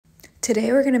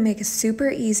Today we're going to make a super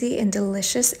easy and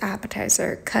delicious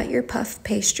appetizer. Cut your puff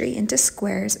pastry into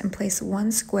squares and place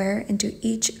one square into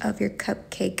each of your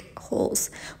cupcake holes.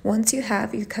 Once you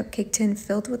have your cupcake tin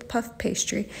filled with puff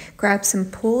pastry, grab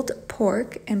some pulled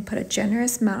pork and put a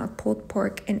generous amount of pulled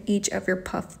pork in each of your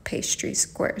puff pastry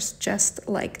squares, just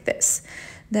like this.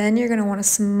 Then you're going to want to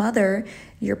smother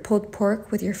your pulled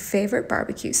pork with your favorite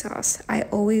barbecue sauce. I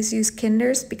always use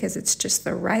Kinder's because it's just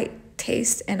the right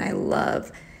taste and I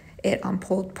love it on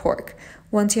pulled pork.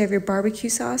 Once you have your barbecue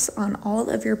sauce on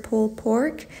all of your pulled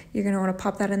pork, you're going to want to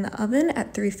pop that in the oven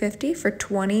at 350 for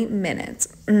 20 minutes.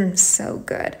 So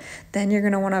good. Then you're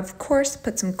going to want to, of course,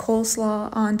 put some coleslaw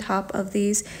on top of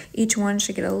these. Each one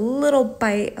should get a little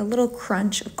bite, a little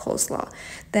crunch of coleslaw.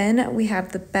 Then we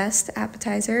have the best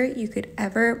appetizer you could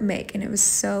ever make, and it was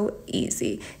so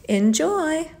easy.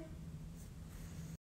 Enjoy!